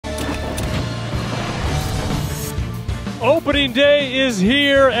Opening day is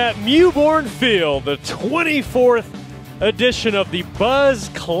here at Mewborn Field. The 24th edition of the Buzz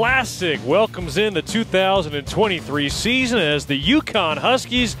Classic welcomes in the 2023 season as the UConn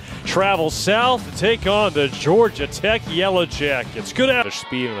Huskies travel south to take on the Georgia Tech Yellow Jackets. Good at their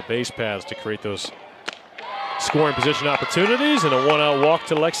speed on the base paths to create those scoring position opportunities, and a one-out walk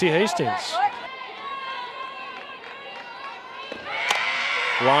to Lexi Hastings.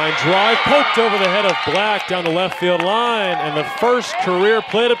 Line drive poked over the head of Black down the left field line, and the first career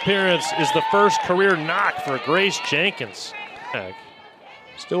plate appearance is the first career knock for Grace Jenkins.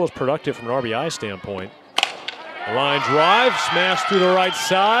 Still was productive from an RBI standpoint. The line drive smashed through the right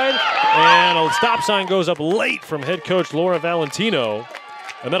side, and a stop sign goes up late from head coach Laura Valentino,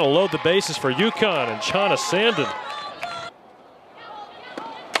 and that'll load the bases for UConn and Chana Sandin.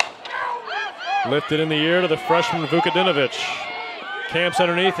 Lifted in the air to the freshman Vukadinovich. Camps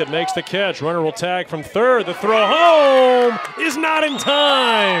underneath it, makes the catch. Runner will tag from third. The throw home is not in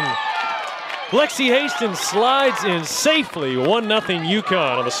time. Lexi Hastings slides in safely. 1-0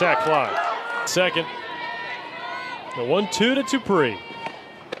 UConn on the sac fly. Second. The 1-2 to Dupree.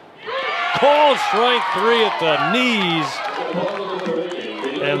 Called strike three at the knees.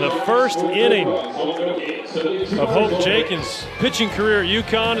 And the first inning of Hope Jenkins' pitching career at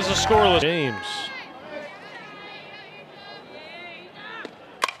UConn is a scoreless. James.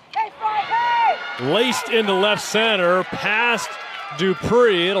 Laced into left center, past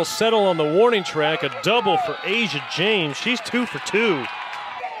Dupree. It'll settle on the warning track. A double for Asia James. She's 2 for 2.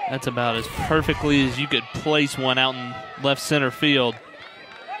 That's about as perfectly as you could place one out in left center field.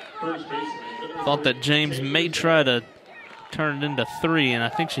 Thought that James may try to turn it into 3, and I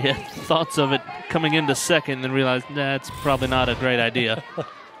think she had thoughts of it coming into second and then realized that's probably not a great idea.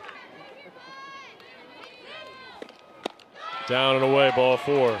 Down and away, ball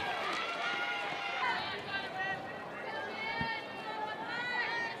 4.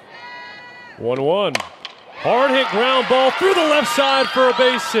 One. Hard hit ground ball through the left side for a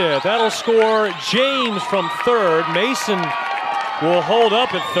base hit. That'll score James from third. Mason will hold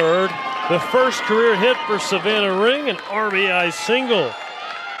up at third. The first career hit for Savannah Ring, an RBI single.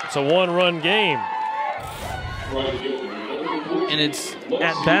 It's a one-run game. And it's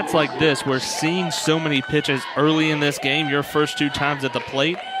at bats like this, we're seeing so many pitches early in this game, your first 2 times at the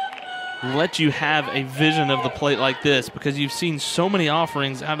plate, let you have a vision of the plate like this because you've seen so many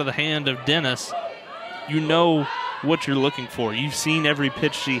offerings out of the hand of Dennis. You know what you're looking for. You've seen every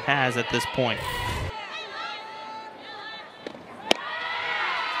pitch she has at this point.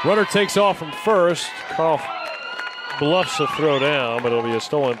 Runner takes off from first. Koff bluffs the throw down, but it'll be a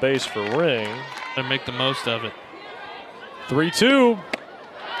stolen base for Ring. And make the most of it. 3-2.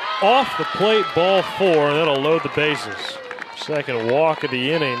 Off the plate, ball 4, and that'll load the bases. Second walk of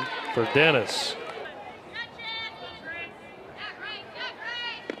the inning for Dennis.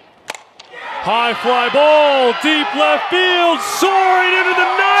 High fly ball, deep left field, soaring into the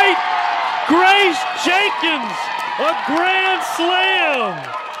night. Grace Jenkins, a grand slam.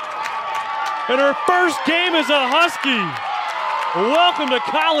 And her first game as a Husky. Welcome to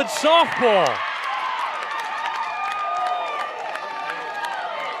college softball.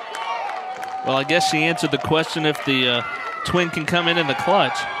 Well, I guess she answered the question if the twin can come in the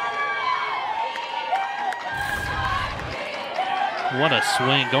clutch. What a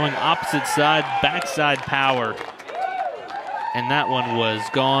swing, going opposite side, backside power. And that one was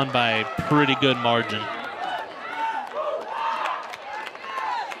gone by a pretty good margin.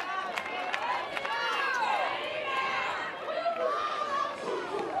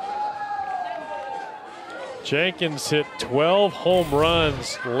 Jenkins hit 12 home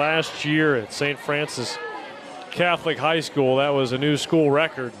runs last year at St. Francis Catholic High School. That was a new school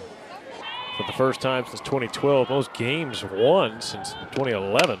record for the first time since 2012. Most games won since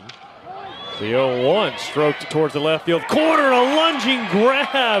 2011. The 0-1 stroked towards the left field corner, a lunging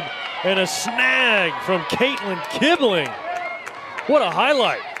grab and a snag from Caitlin Kibling. What a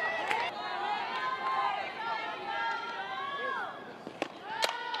highlight.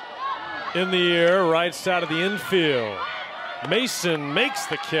 In the air, right side of the infield. Mason makes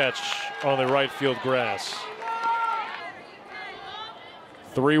the catch on the right field grass.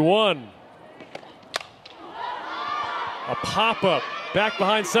 3-1. A pop-up back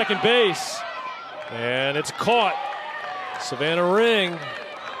behind second base. And it's caught. Savannah Ring.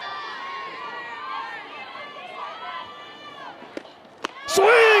 Swing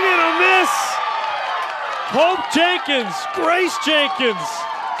and a miss. Hope Jenkins, Grace Jenkins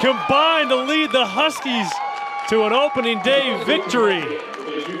combined to lead the Huskies to an opening day victory.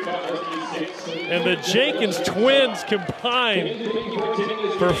 And the Jenkins twins combined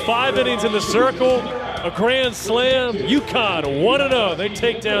for 5 innings in the circle. a grand slam. UConn 1-0. They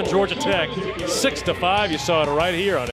take down Georgia Tech 6-5. You saw it right here on